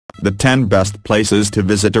The 10 best places to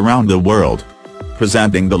visit around the world.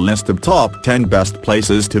 Presenting the list of top 10 best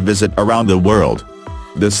places to visit around the world.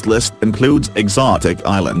 This list includes exotic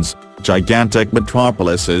islands, gigantic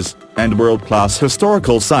metropolises, and world-class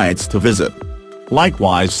historical sites to visit.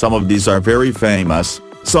 Likewise, some of these are very famous,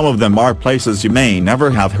 some of them are places you may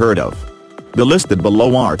never have heard of. The listed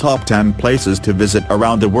below are top 10 places to visit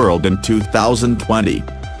around the world in 2020.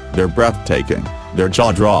 They're breathtaking, they're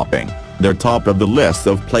jaw-dropping, they're top of the list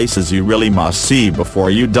of places you really must see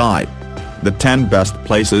before you die. The 10 best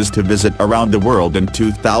places to visit around the world in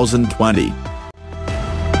 2020.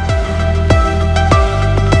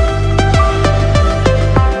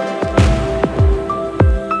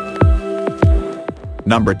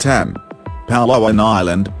 Number 10. Palawan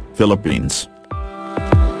Island, Philippines.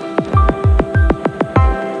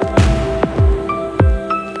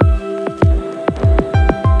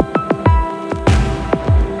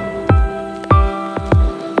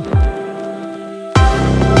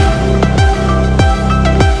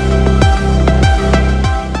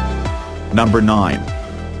 Number 9.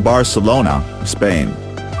 Barcelona, Spain.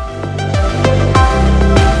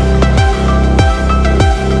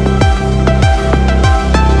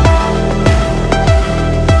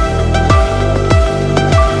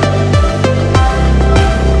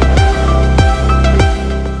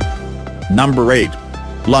 Number 8.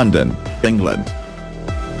 London, England.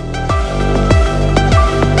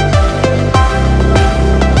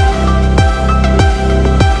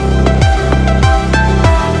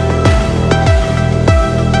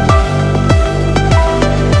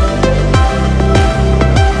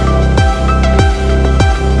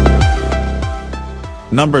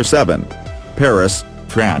 Number 7. Paris,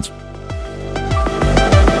 France.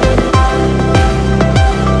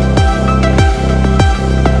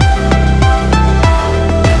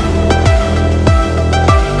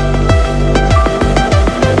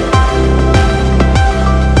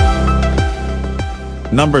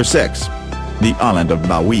 Number 6. The island of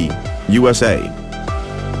Maui, USA.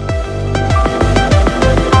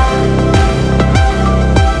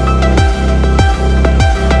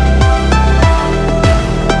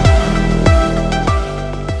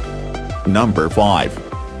 Number 5.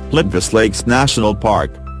 Plitvice Lakes National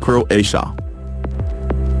Park, Croatia.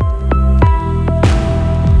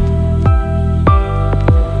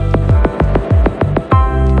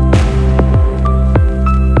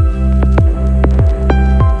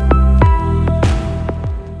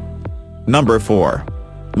 Number 4.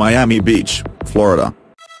 Miami Beach, Florida.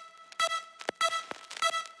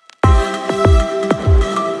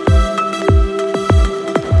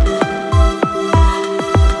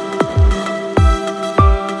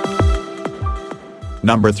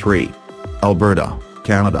 Number 3. Alberta,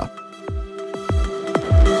 Canada.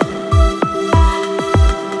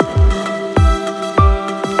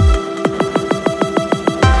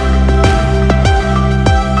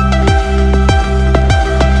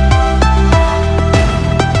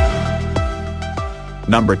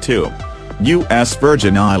 Number 2. U.S.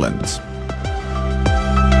 Virgin Islands.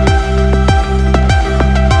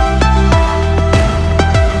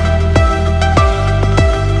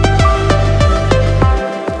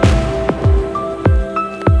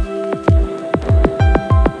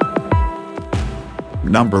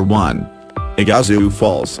 Number 1. Iguazu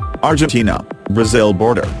Falls, Argentina, Brazil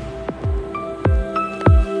border.